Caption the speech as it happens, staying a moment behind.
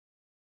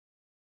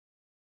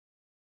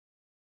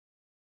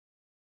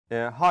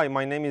Hi,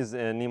 my name is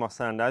Nima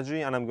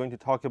Sanandaji, and I'm going to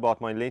talk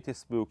about my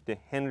latest book, The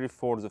Henry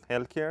Fords of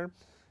Healthcare.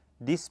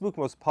 This book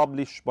was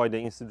published by the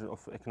Institute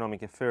of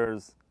Economic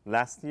Affairs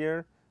last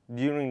year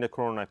during the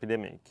corona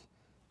epidemic.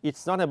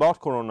 It's not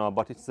about corona,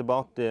 but it's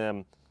about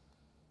the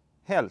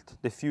health,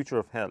 the future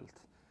of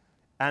health.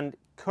 And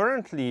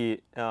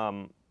currently,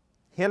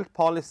 health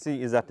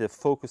policy is at the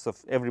focus of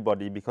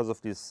everybody because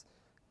of this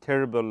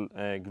terrible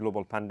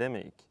global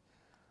pandemic.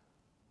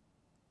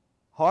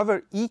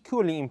 However,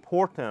 equally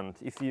important,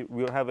 if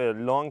we have a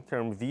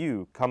long-term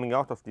view coming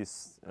out of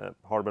this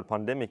horrible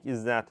pandemic,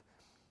 is that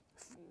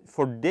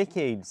for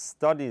decades,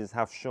 studies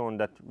have shown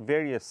that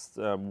various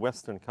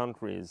Western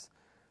countries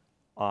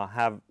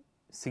have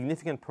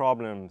significant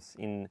problems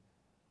in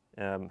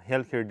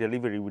healthcare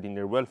delivery within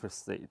their welfare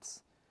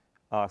states.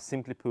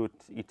 Simply put,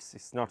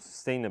 it's not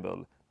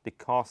sustainable. The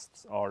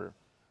costs are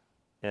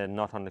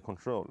not under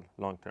control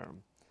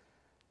long-term.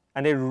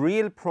 And a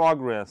real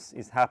progress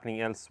is happening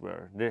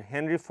elsewhere. The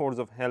Henry Fords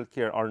of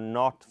healthcare are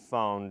not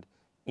found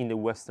in the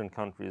Western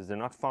countries. They're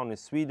not found in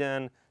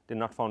Sweden, they're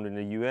not found in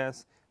the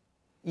US.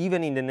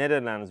 Even in the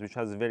Netherlands, which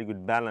has a very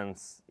good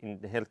balance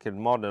in the healthcare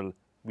model,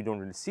 we don't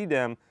really see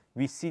them.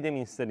 We see them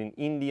instead in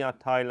India,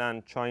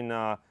 Thailand,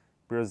 China,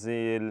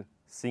 Brazil,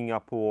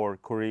 Singapore,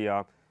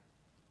 Korea.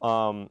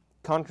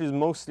 Countries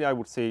mostly, I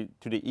would say,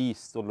 to the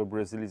east, although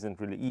Brazil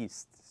isn't really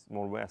east, it's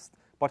more west.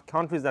 But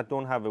countries that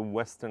don't have a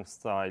Western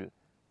style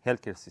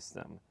healthcare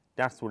system.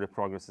 That's where the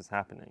progress is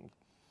happening.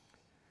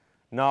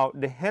 Now,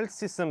 the health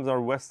systems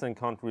of Western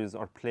countries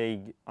are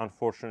plagued,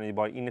 unfortunately,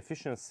 by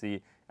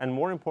inefficiency and,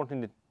 more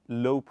importantly,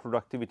 low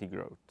productivity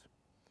growth,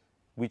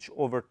 which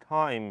over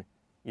time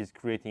is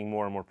creating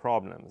more and more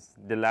problems.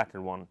 The latter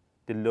one,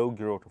 the low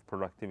growth of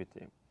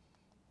productivity.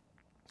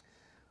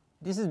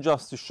 This is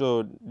just to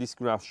show, this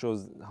graph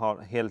shows how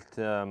health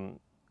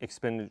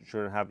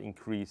expenditure have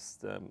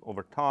increased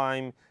over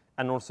time,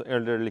 and also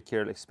elderly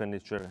care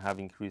expenditure have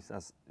increased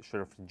as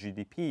share of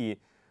GDP.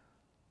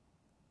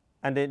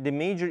 And the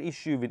major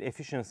issue with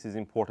efficiency is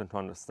important to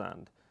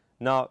understand.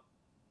 Now,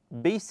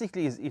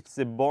 basically, it's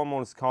a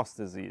Baumol's cost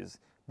disease.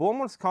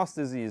 Baumol's cost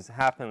disease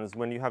happens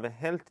when you have a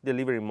health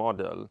delivery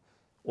model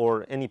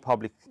or any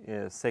public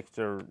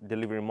sector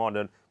delivery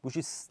model which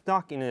is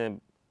stuck in a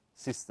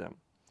system.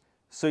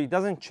 So it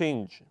doesn't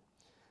change.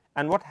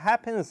 And what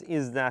happens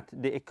is that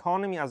the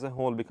economy as a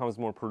whole becomes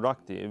more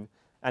productive,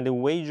 and the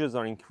wages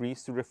are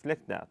increased to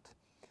reflect that.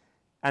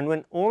 And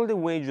when all the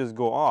wages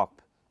go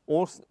up,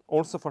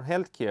 also for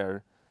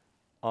healthcare,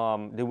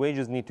 the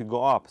wages need to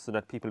go up so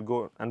that people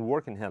go and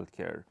work in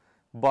healthcare.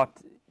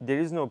 But there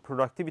is no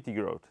productivity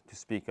growth to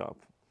speak of.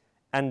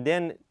 And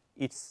then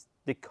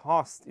the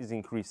cost is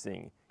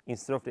increasing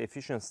instead of the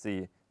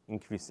efficiency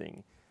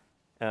increasing.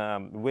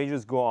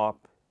 Wages go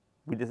up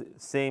with the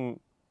same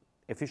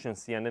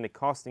efficiency, and then the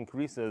cost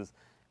increases.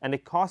 And the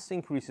cost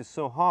increase is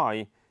so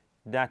high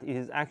that it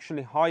is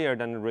actually higher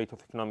than the rate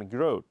of economic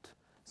growth.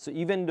 So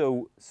even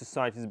though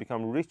societies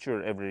become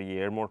richer every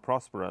year, more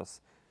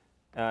prosperous,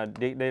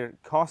 their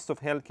cost of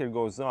healthcare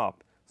goes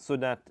up so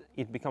that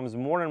it becomes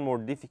more and more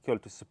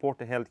difficult to support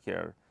the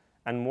healthcare,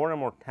 and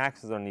more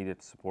taxes are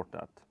needed to support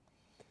that.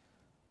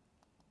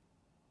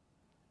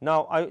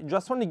 Now, I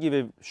just want to give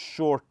a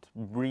short,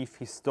 brief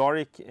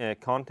historic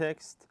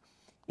context.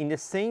 In the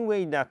same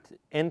way that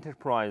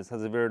enterprise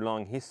has a very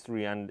long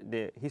history, and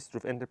the history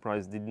of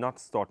enterprise did not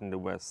start in the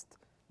West,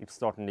 it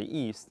started in the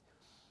East.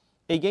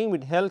 Again,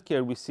 with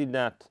healthcare, we see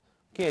that,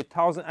 okay,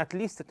 at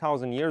least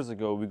 1,000 years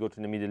ago, we go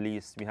to the Middle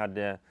East, we had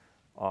the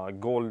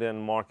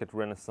golden market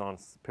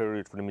renaissance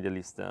period for the Middle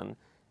East then.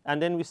 And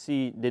then we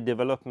see the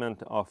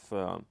development of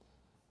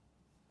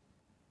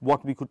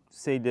what we could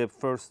say the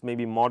first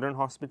maybe modern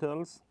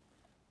hospitals,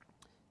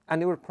 and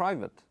they were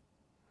private.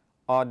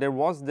 There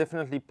was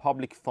definitely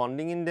public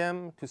funding in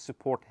them to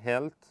support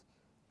health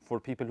for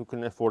people who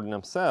couldn't afford it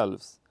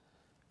themselves,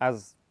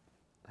 as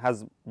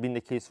has been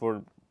the case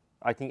for,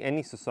 I think,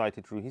 any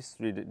society through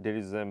history. There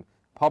is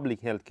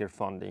public healthcare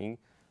funding,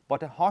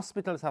 but the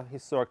hospitals have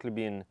historically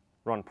been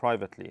run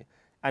privately.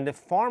 And the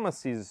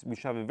pharmacies,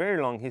 which have a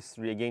very long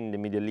history, again in the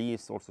Middle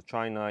East, also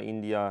China,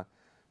 India,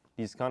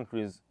 these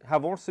countries,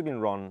 have also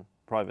been run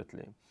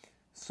privately.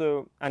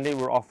 So, and they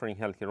were offering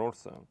healthcare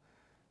also.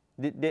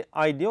 The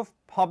idea of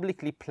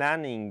publicly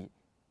planning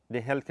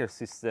the healthcare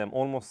system,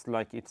 almost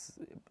like it's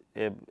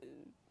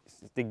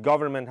the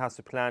government has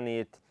to plan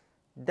it,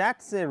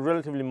 that's a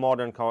relatively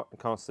modern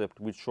concept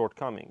with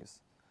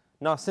shortcomings.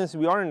 Now, since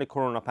we are in the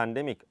corona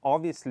pandemic,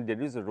 obviously there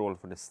is a role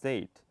for the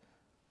state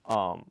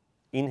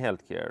in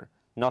healthcare,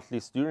 not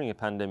least during a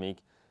pandemic,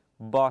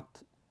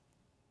 but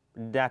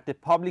that the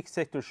public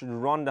sector should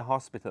run the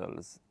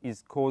hospitals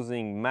is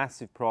causing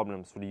massive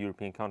problems for the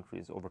European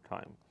countries over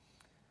time.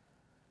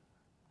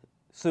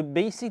 So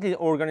basically,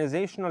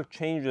 organizational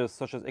changes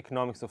such as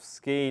economics of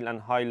scale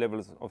and high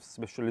levels of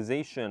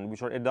specialization,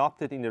 which are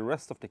adopted in the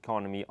rest of the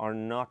economy, are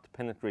not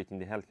penetrating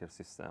the healthcare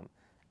system.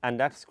 And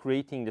that's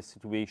creating the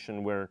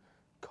situation where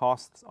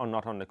costs are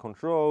not under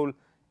control,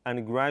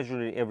 and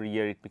gradually every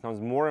year it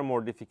becomes more and more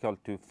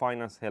difficult to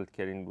finance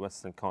healthcare in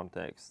Western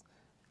context.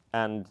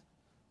 and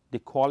the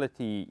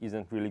quality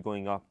isn't really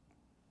going up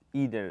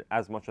either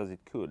as much as it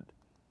could.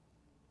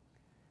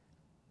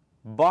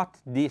 But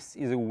this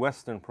is a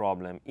Western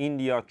problem.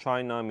 India,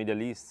 China,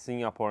 Middle East,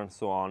 Singapore, and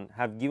so on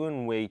have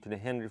given way to the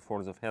Henry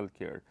Fords of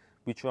healthcare,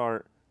 which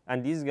are,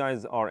 and these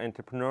guys are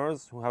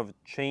entrepreneurs who have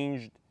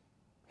changed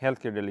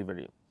healthcare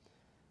delivery.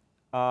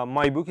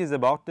 My book is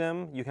about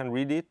them. You can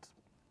read it.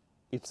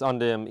 It's on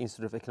the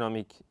Institute of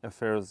Economic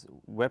Affairs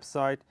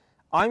website.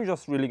 I'm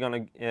just really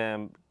going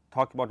to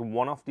talk about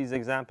one of these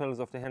examples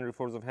of the Henry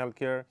Fords of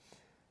healthcare,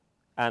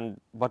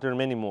 but there are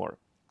many more.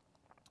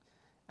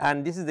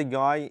 And this is the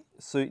guy,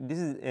 so this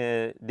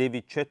is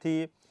David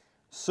Chetty.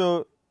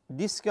 So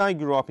this guy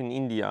grew up in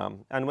India,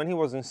 and when he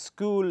was in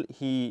school,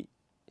 he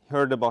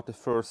heard about the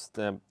first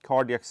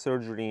cardiac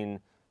surgery in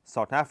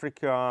South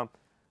Africa.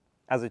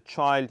 As a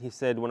child, he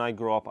said, when I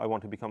grow up, I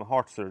want to become a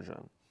heart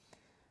surgeon.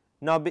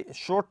 Now,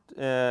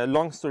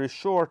 long story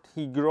short,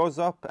 he grows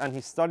up and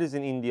he studies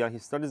in India, he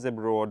studies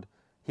abroad,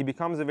 he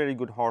becomes a very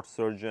good heart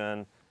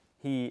surgeon.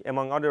 He,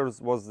 among others,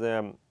 was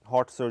the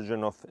heart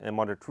surgeon of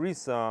Mother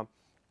Teresa.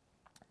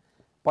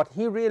 But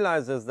he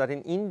realizes that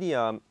in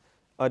India,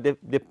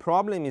 the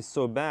problem is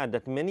so bad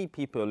that many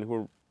people who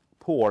are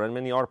poor, and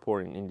many are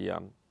poor in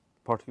India,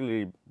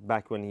 particularly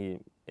back when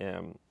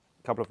a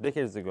couple of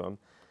decades ago,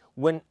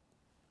 when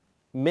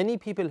many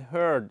people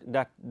heard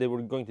that they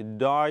were going to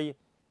die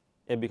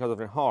because of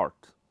their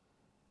heart,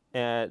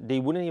 they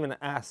wouldn't even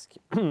ask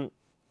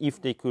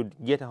if they could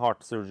get a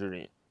heart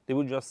surgery. They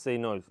would just say,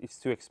 no, it's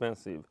too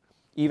expensive.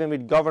 Even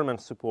with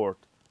government support,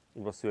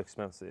 it was too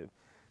expensive.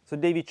 So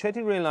David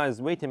Chetty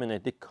realized, wait a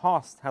minute, the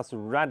cost has to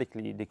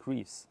radically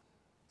decrease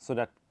so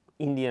that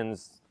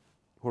Indians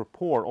who are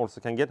poor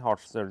also can get heart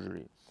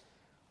surgery.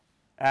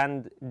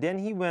 And then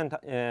he went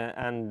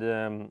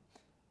in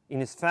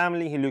his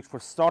family, he looked for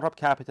startup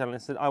capital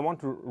and said, I want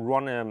to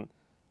run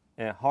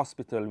a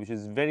hospital which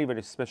is very,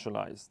 very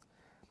specialized.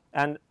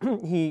 And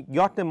he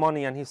got the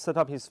money and he set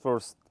up his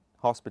first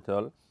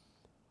hospital,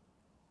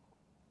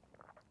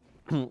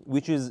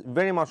 which is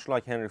very much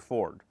like Henry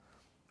Ford.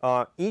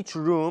 Each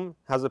room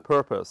has a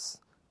purpose.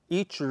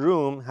 Each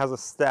room has a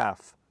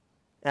staff.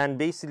 And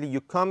basically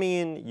you come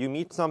in, you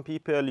meet some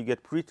people, you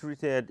get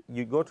pre-treated,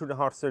 you go to the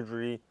heart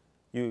surgery,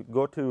 you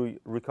go to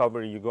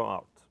recovery, you go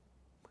out.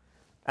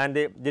 And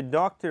the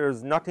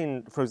doctors, not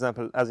in, for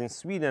example, as in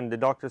Sweden, the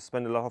doctors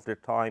spend a lot of their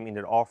time in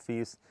their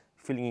office,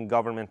 filling in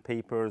government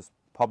papers,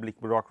 public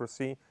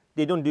bureaucracy.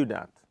 They don't do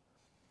that.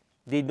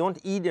 They don't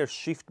either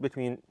shift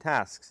between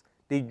tasks.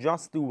 They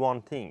just do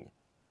one thing,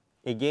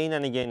 again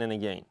and again and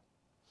again.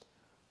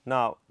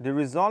 Now, the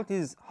result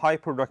is high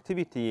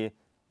productivity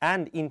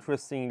and,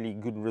 interestingly,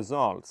 good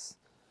results.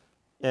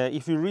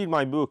 If you read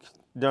my book,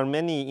 there are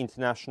many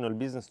international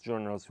business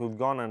journals who have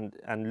gone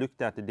and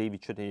looked at the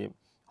David Chetty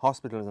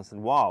hospitals and said,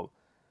 wow.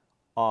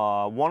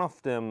 One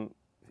of them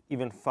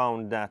even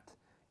found that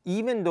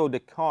even though the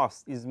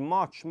cost is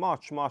much,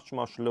 much, much,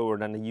 much lower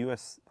than the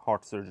US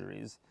heart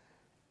surgeries,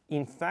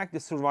 in fact, the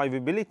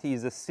survivability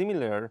is a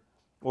similar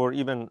or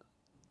even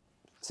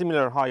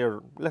similar,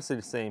 higher, let's say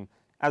the same,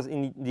 as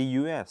in the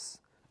US.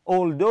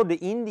 Although the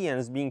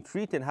Indians being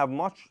treated have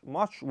much,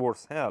 much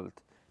worse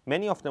health.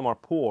 Many of them are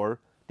poor,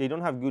 they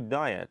don't have good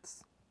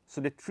diets.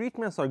 So the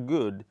treatments are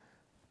good,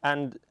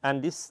 and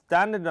this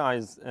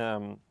standardized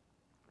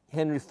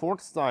Henry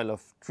Ford style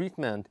of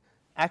treatment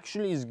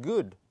actually is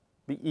good.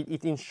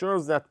 It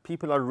ensures that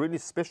people are really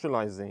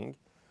specializing.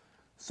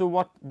 So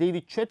what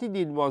David Chetty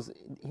did was,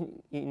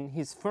 in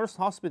his first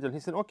hospital, he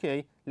said,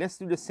 okay, let's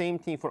do the same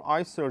thing for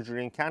eye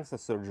surgery and cancer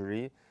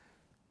surgery.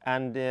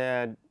 And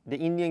the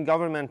Indian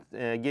government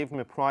gave him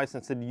a prize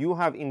and said, you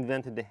have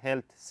invented the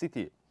health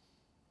city,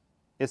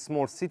 a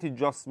small city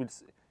just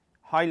with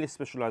highly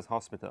specialized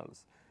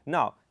hospitals.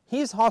 Now,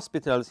 his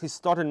hospitals, he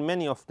started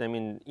many of them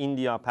in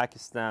India,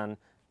 Pakistan.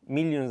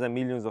 Millions and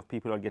millions of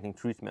people are getting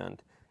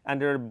treatment. And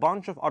there are a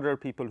bunch of other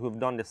people who have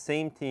done the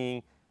same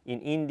thing in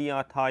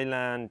India,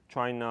 Thailand,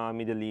 China,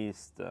 Middle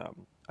East.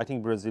 I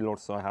think Brazil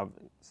also, I have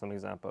some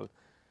example.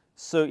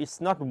 So it's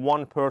not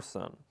one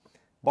person.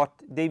 But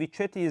David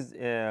Chetty is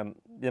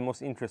the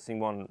most interesting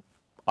one.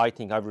 I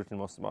think I've written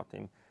most about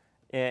him.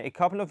 A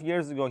couple of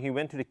years ago, he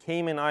went to the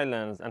Cayman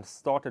Islands and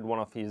started one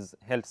of his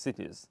health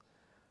cities.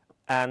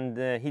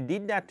 And he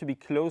did that to be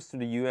close to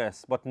the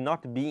US, but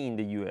not be in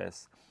the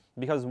US.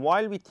 Because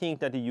while we think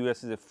that the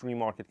US is a free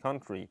market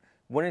country,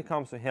 when it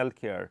comes to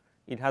healthcare,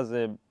 it has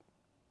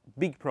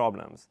big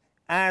problems.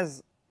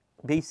 As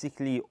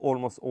basically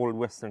almost all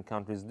Western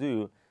countries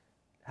do,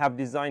 have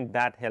designed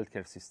bad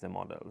healthcare system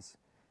models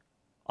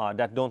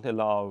that don't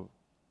allow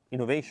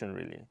innovation,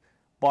 really.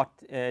 But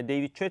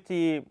David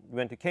Chetty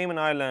went to Cayman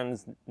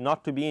Islands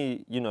not to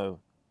be,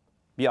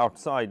 be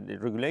outside the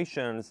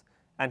regulations,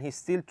 and he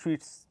still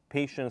treats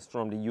patients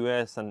from the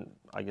US and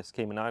I guess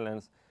Cayman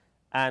Islands,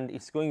 and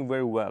it's going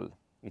very well,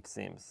 it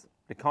seems.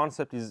 The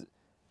concept is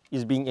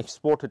being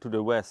exported to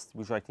the West,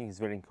 which I think is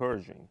very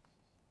encouraging.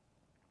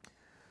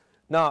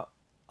 Now,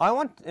 I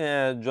want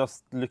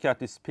just look at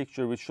this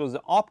picture which shows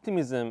the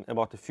optimism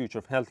about the future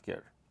of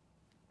healthcare.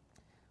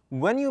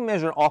 when you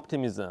measure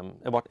optimism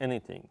about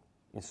anything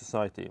in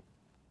society,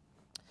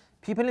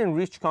 people in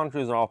rich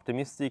countries are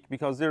optimistic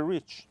because they're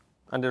rich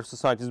and their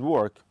societies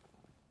work,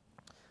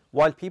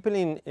 while people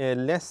in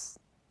less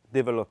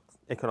developed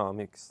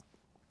economics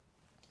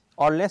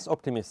are less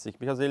optimistic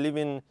because they live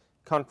in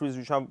countries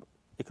which have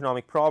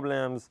economic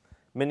problems.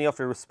 Many of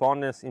the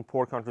respondents in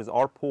poor countries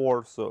are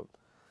poor.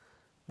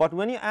 But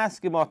when you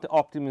ask about the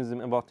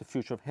optimism about the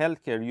future of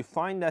healthcare, you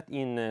find that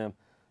in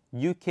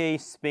UK,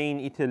 Spain,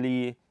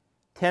 Italy,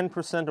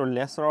 10% or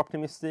less are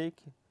optimistic.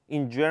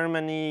 In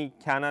Germany,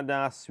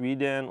 Canada,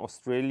 Sweden,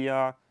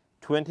 Australia,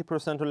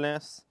 20% or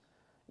less.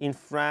 In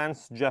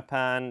France,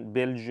 Japan,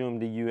 Belgium,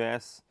 the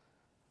US,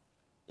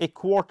 a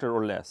quarter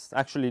or less.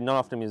 Actually, none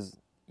of them is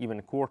even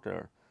a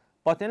quarter.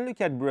 But then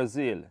look at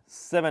Brazil,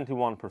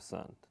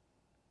 71%.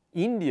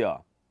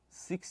 India,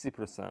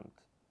 60%.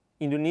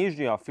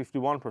 Indonesia,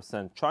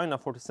 51%. China,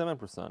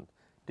 47%.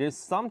 There's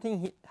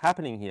something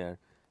happening here.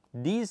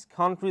 These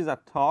countries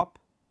at top,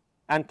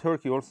 and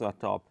Turkey also at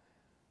top,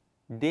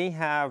 they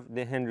have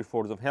the Henry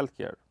Fords of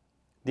healthcare.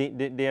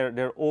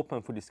 They're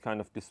open for this kind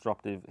of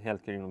disruptive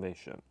healthcare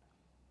innovation.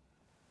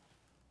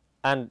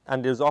 And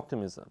there's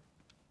optimism.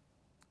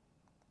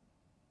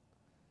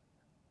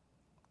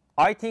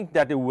 I think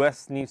that the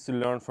West needs to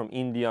learn from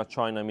India,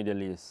 China,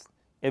 Middle East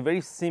a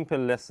very simple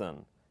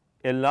lesson.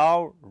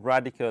 Allow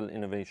radical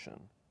innovation.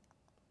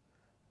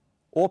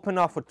 Open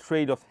up for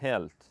trade of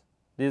health.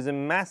 There's a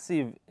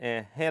massive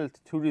health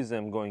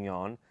tourism going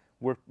on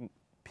where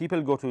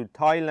people go to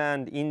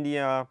Thailand,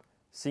 India,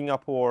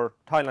 Singapore.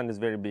 Thailand is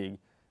very big.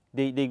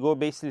 They go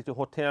basically to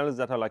hotels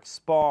that are like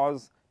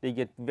spas. They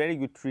get very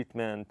good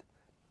treatment.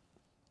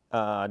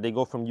 They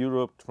go from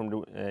Europe, from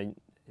the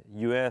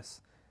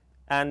US,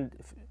 and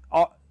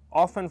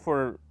often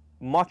for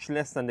much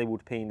less than they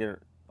would pay in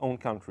their own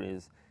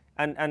countries.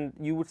 And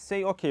you would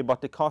say, okay,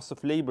 but the cost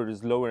of labor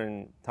is lower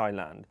in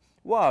Thailand.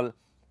 Well,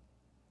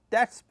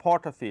 that's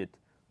part of it.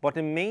 But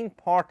the main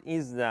part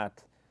is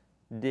that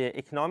the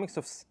economics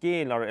of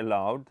scale are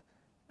allowed,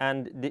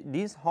 and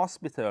these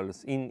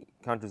hospitals in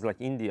countries like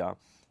India,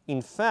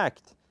 in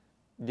fact,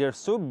 they're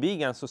so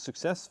big and so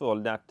successful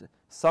that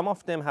some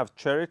of them have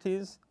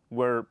charities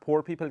where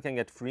poor people can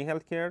get free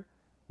healthcare.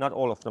 Not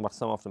all of them, but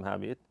some of them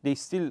have it. They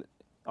still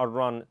are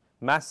run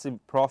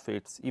massive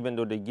profits, even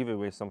though they give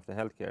away some of the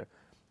healthcare.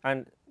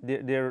 And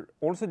they're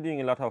also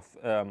doing a lot of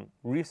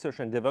research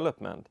and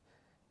development,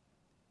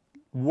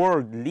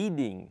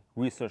 world-leading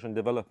research and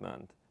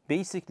development.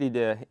 Basically,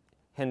 the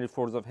Henry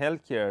Fords of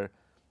healthcare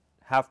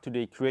have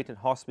today created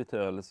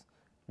hospitals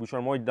which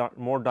are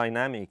more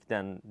dynamic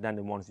than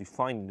the ones you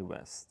find in the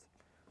West.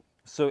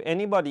 So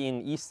anybody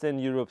in Eastern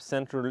Europe,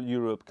 Central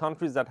Europe,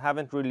 countries that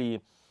haven't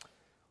really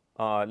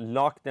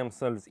locked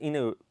themselves in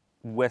a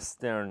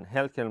Western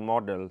healthcare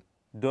model,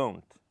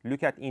 don't.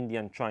 Look at India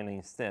and China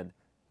instead.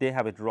 They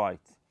have it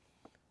right.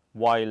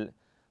 While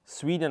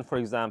Sweden, for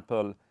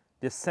example,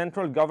 the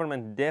central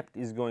government debt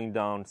is going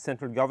down,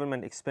 central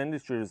government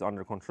expenditure is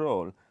under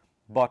control,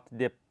 but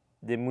the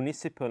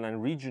municipal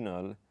and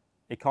regional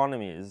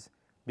economies,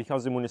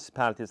 because the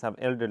municipalities have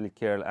elderly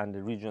care and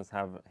the regions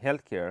have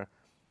health care,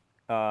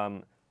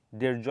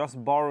 they're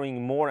just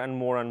borrowing more and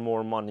more and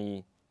more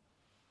money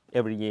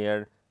every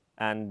year,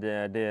 and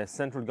the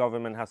central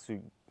government has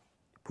to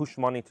push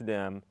money to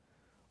them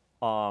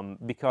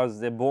because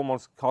the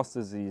Beaumont's cost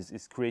disease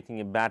is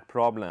creating a bad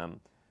problem,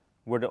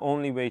 where the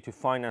only way to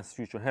finance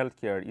future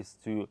healthcare is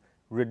to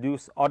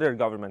reduce other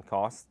government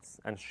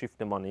costs and shift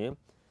the money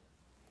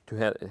to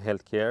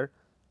healthcare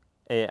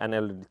and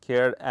elderly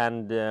care,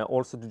 and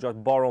also to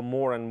just borrow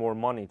more and more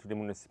money to the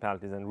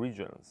municipalities and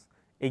regions.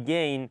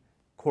 Again,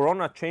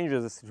 Corona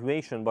changes the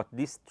situation, but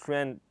this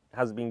trend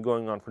has been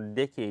going on for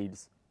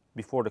decades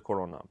before the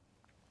Corona.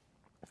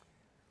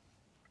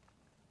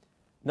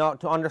 Now,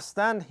 to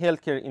understand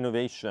healthcare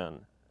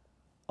innovation,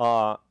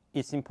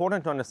 it's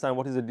important to understand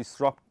what is a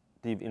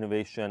disruptive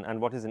innovation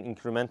and what is an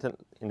incremental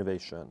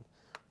innovation.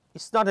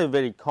 It's not a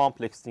very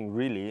complex thing,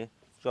 really,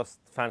 just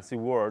fancy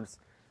words.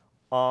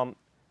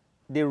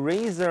 The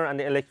razor and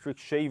the electric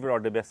shaver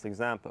are the best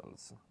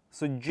examples.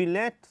 So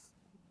Gillette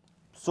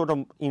sort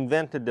of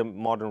invented the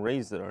modern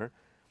razor,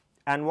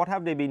 and what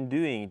have they been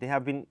doing? They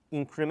have been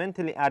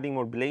incrementally adding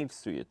more blades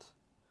to it.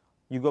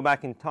 You go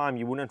back in time,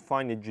 you wouldn't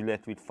find a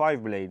Gillette with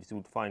 5 blades, you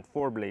would find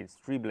 4 blades,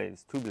 3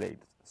 blades, 2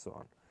 blades, and so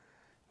on.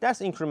 That's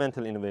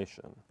incremental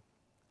innovation.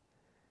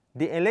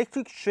 The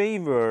electric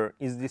shaver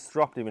is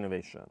disruptive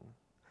innovation.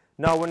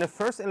 Now, when the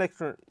first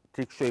electric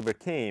shaver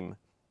came,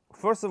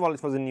 first of all,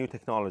 it was a new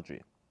technology.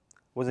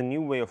 It was a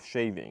new way of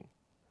shaving.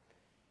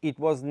 It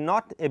was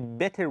not a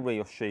better way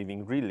of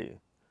shaving, really.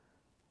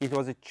 It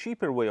was a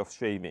cheaper way of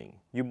shaving.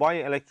 You buy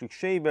an electric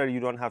shaver, you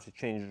don't have to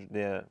change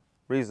the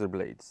razor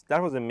blades.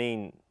 That was the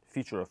main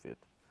feature of it.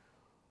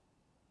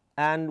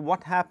 And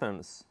what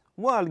happens?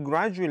 Well,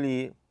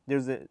 gradually,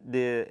 there's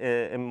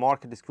a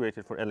market is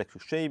created for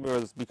electric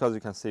shavers because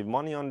you can save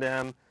money on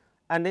them.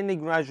 And then they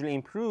gradually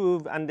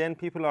improve, and then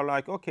people are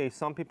like, okay,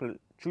 some people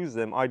choose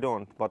them, I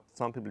don't, but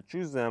some people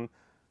choose them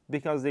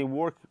because they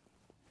work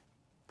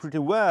pretty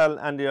well,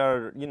 and they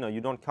are, you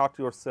don't cut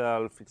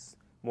yourself, it's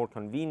more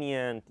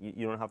convenient,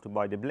 you don't have to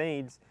buy the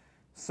blades.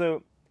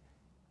 So,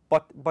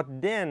 but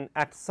then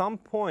at some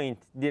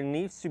point there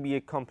needs to be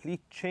a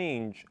complete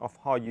change of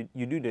how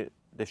you do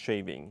the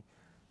shaving,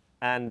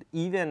 and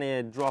even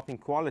a drop in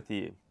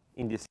quality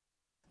in this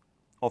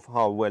of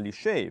how well you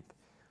shave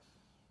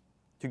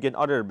to get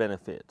other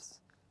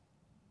benefits.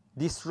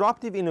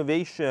 Disruptive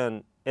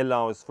innovation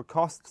allows for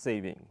cost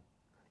saving.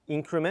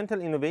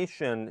 Incremental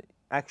innovation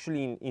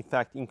actually, in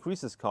fact,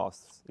 increases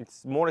costs.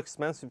 It's more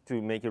expensive to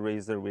make a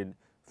razor with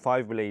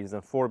 5 blades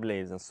and 4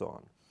 blades and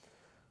so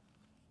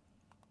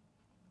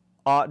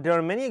on. There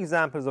are many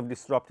examples of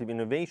disruptive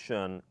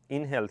innovation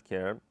in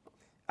healthcare.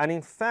 And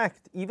in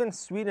fact, even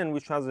Sweden,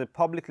 which has a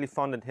publicly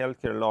funded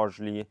healthcare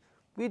largely,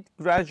 with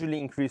gradually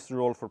increased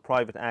role for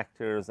private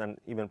actors and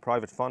even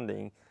private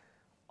funding.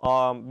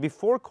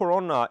 Before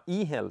Corona,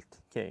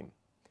 e-health came.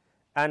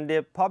 And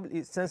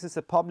since it's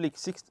a public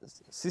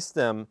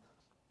system,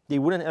 they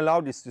wouldn't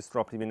allow this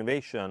disruptive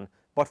innovation.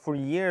 But for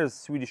years,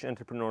 Swedish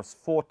entrepreneurs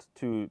fought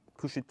to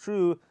push it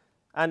through.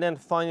 And then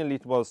finally,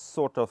 it was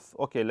sort of,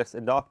 okay, let's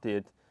adopt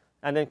it.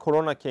 And then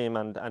Corona came,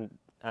 and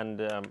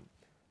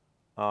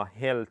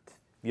health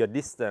via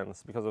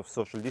distance, because of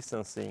social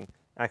distancing,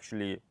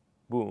 actually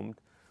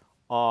boomed.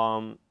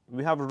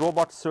 We have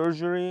robot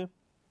surgery.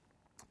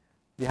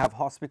 We have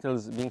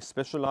hospitals being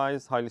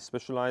specialized, highly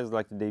specialized,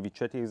 like the David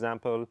Chetty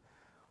example.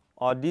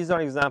 These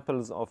are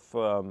examples of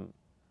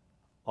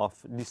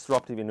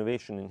disruptive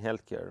innovation in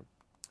healthcare.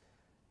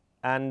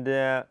 And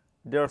there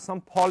are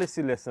some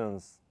policy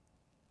lessons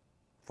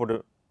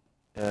for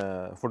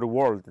the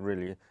world,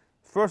 really.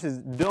 First is,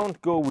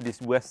 don't go with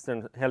this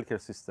Western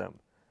healthcare system.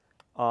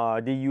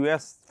 The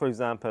US, for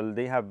example,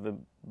 they have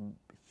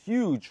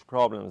huge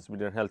problems with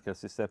their healthcare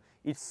system.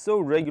 It's so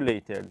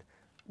regulated.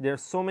 There are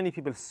so many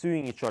people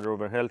suing each other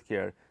over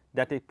healthcare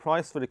that a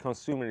price for the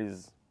consumer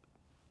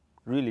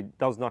really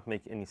does not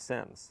make any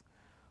sense.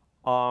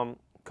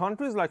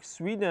 Countries like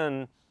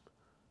Sweden,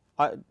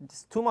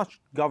 it's too much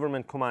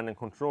government command and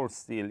control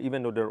still,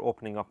 even though they're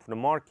opening up for the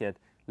market.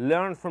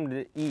 Learn from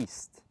the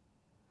East,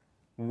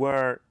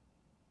 where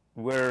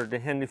the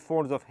Henry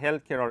Fords of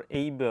healthcare are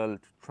able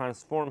to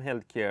transform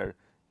healthcare,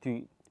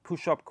 to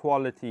push up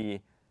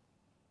quality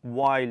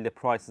while the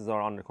prices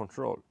are under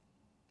control.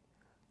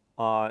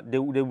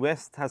 The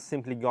West has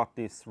simply got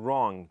this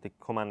wrong, the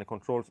command and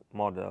control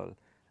model.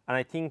 And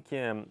I think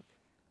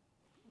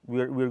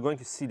we're going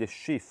to see the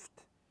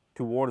shift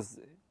towards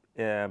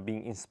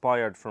being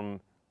inspired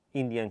from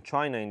India and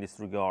China in this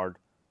regard,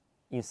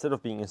 instead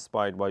of being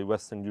inspired by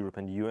Western Europe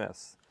and the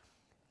US.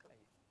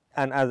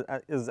 And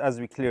as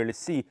we clearly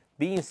see,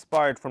 be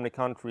inspired from the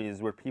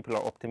countries where people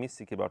are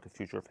optimistic about the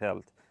future of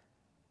health.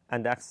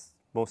 And that's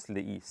mostly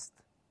the East.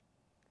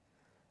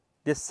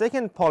 The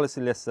second policy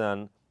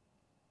lesson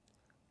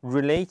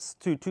relates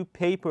to 2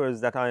 papers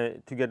that I,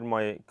 together with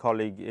my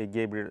colleague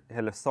Gabriel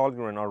Helle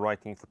Sahlgren, are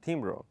writing for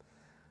Timbro.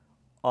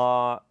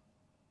 One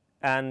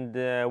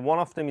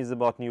of them is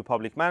about new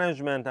public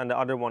management, and the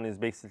other one is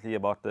basically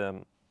about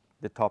the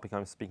topic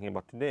I'm speaking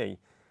about today.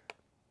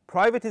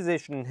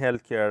 Privatization in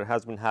healthcare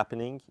has been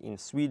happening in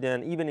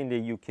Sweden, even in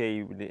the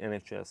UK with the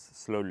NHS,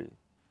 slowly,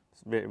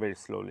 very, very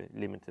slowly,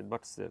 limited,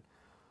 but still.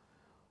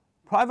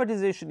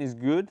 Privatization is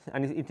good,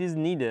 and it is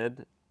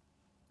needed,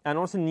 and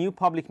also new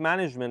public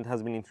management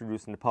has been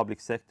introduced in the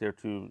public sector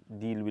to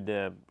deal with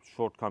the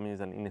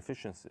shortcomings and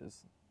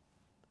inefficiencies.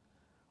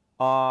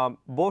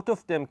 Both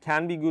of them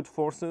can be good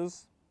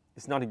forces.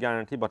 It's not a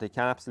guarantee, but they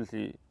can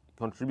absolutely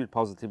contribute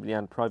positively,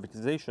 and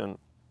privatization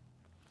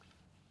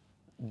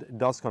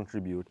does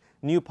contribute.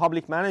 New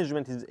public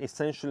management is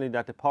essentially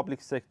that the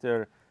public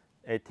sector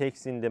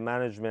takes in the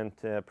management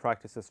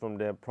practices from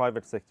the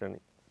private sector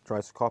and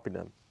tries to copy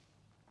them.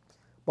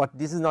 But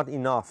this is not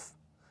enough.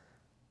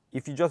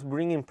 If you just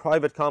bring in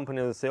private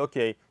companies and say,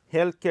 okay,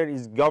 healthcare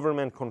is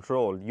government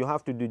controlled, you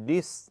have to do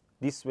this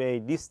way,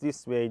 this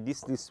way,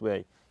 this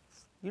way,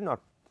 you're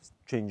not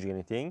changing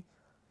anything.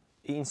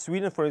 In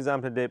Sweden, for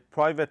example, the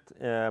private,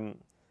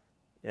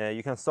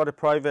 you can start a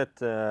private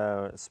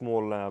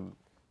small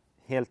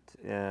health,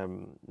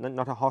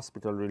 not a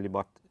hospital really,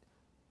 but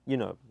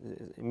a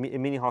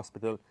mini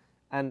hospital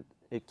and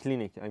a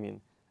clinic, I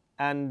mean.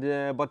 And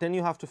but then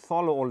you have to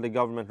follow all the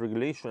government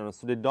regulations,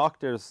 so the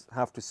doctors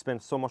have to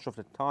spend so much of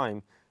the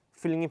time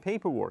filling in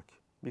paperwork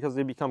because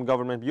they become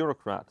government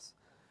bureaucrats.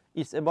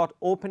 It's about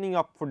opening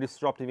up for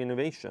disruptive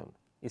innovation.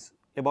 It's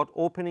about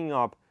opening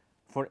up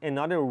for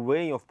another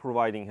way of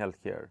providing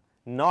healthcare,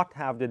 not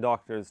have the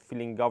doctors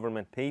filling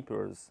government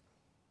papers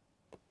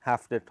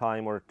half their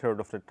time or a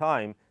third of their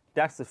time.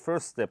 That's the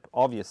first step,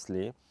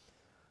 obviously.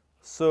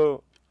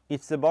 So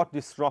it's about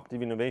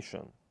disruptive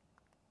innovation.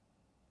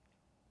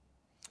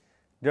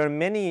 There are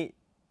many,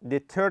 the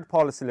third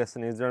policy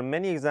lesson is there are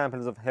many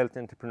examples of health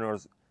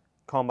entrepreneurs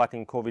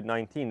combating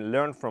COVID-19.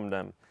 Learn from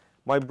them.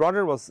 My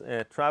brother was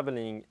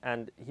traveling,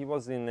 and he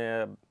was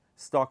in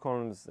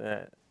Stockholm's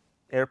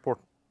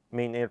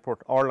main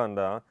airport,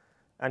 Arlanda,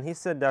 and he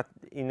said that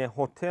in a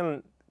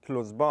hotel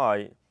close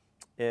by,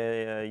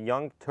 a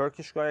young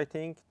Turkish guy, I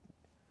think,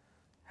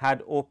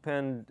 had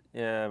opened,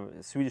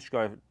 Swedish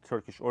guy of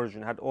Turkish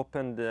origin, had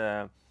opened,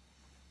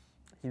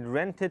 he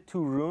rented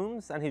 2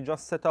 rooms and he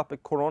just set up a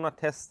corona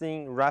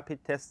testing,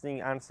 rapid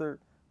testing answer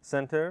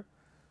center,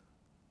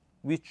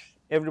 which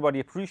everybody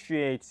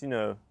appreciates. You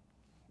know,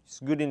 it's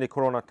good in the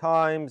corona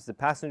times, the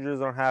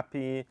passengers are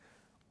happy,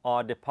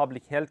 the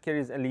public healthcare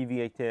is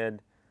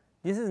alleviated.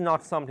 This is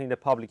not something the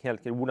public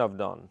healthcare would have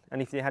done.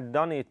 And if they had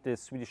done it, the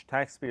Swedish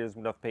taxpayers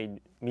would have paid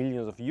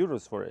millions of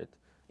euros for it,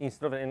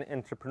 instead of an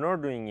entrepreneur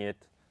doing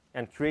it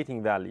and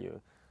creating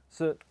value.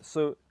 So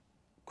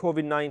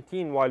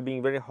COVID-19, while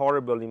being very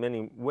horrible in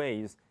many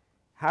ways,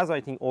 has,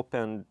 I think,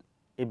 opened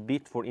a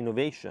bit for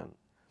innovation.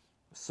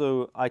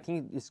 So I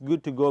think it's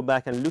good to go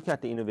back and look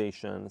at the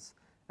innovations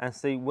and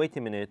say, wait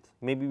a minute,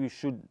 maybe we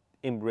should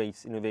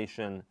embrace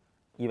innovation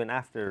even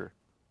after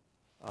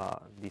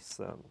this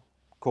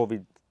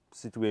COVID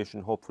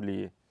situation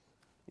hopefully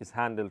is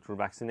handled through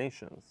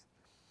vaccinations.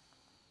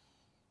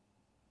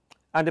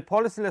 And the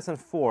policy lesson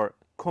 4,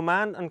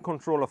 command and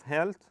control of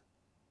health.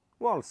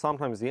 Well,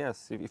 sometimes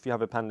yes, if you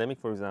have a pandemic,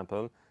 for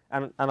example,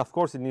 and of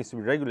course it needs to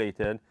be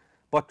regulated,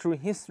 but through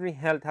history,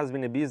 health has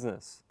been a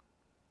business.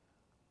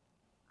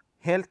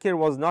 Healthcare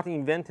was not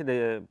invented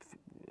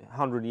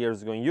 100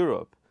 years ago in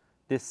Europe.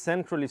 The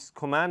centralist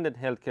commanded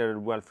healthcare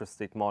welfare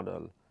state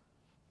model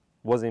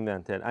was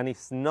invented, and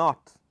it's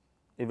not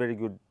a very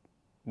good,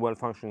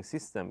 well-functioning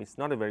system. It's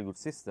not a very good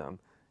system.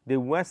 The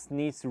West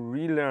needs to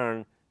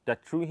relearn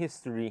that through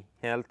history,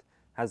 health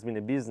has been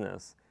a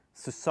business.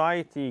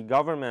 Society,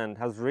 government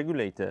has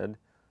regulated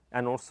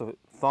and also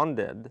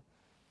funded,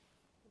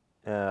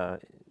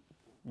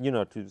 you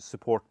know, to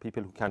support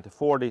people who can't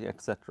afford it,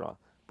 etc.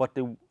 But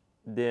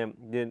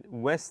the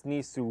West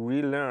needs to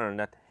relearn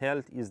that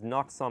health is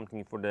not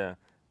something for the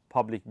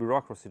public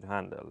bureaucracy to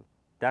handle.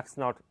 That's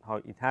not how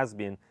it has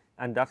been,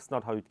 and that's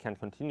not how it can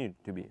continue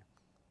to be.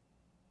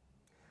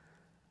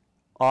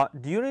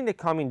 During the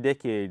coming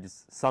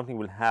decades, something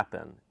will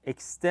happen.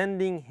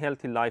 Extending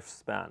healthy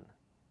lifespan.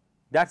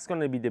 That's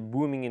going to be the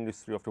booming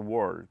industry of the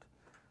world.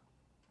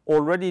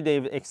 Already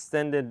they've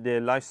extended the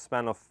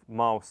lifespan of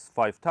mouse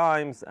 5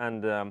 times,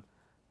 and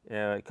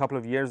a couple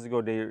of years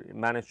ago they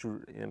managed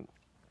to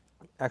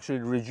actually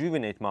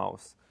rejuvenate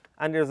mouse.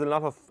 And there's a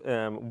lot of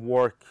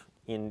work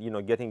in, you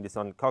know, getting this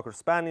on Cocker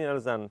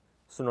Spaniels and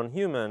soon on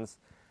humans.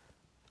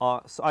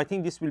 So I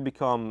think this will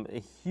become a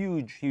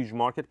huge, huge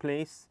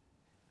marketplace.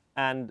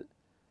 And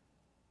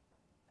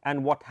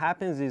what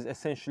happens is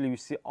essentially we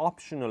see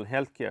optional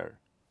healthcare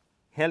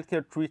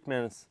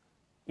treatments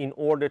in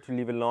order to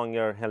live a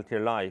longer,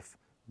 healthier life,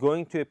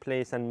 going to a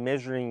place and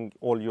measuring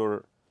all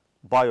your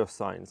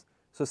biosigns.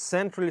 So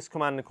centralist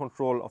command and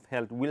control of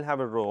health will have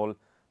a role,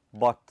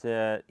 but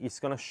it's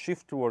going to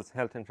shift towards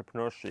health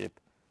entrepreneurship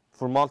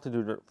for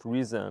multitude of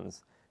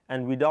reasons.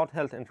 And without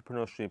health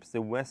entrepreneurships,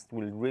 the West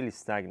will really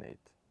stagnate.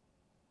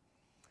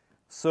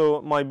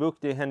 So my book,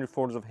 The Henry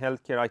Fords of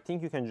Healthcare, I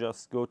think you can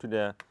just go to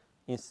the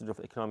Institute of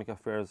Economic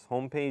Affairs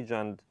homepage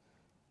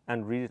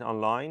and read it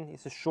online.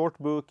 It's a short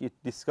book. It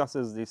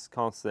discusses these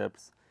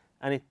concepts,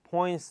 and it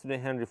points to the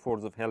Henry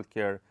Fords of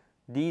healthcare,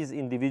 these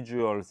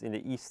individuals in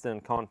the Eastern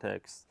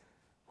context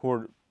who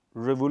are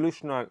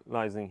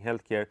revolutionizing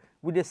healthcare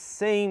with the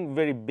same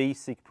very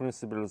basic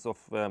principles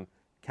of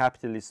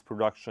capitalist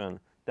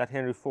production that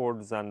Henry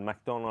Ford's and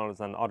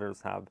McDonald's and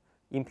others have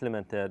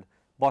implemented,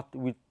 but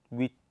with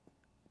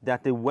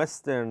that the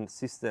Western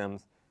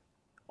systems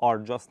are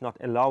just not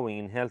allowing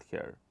in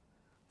healthcare.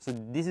 So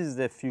this is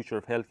the future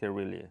of healthcare,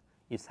 really.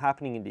 It's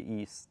happening in the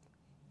East,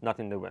 not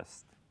in the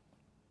West.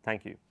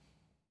 Thank you.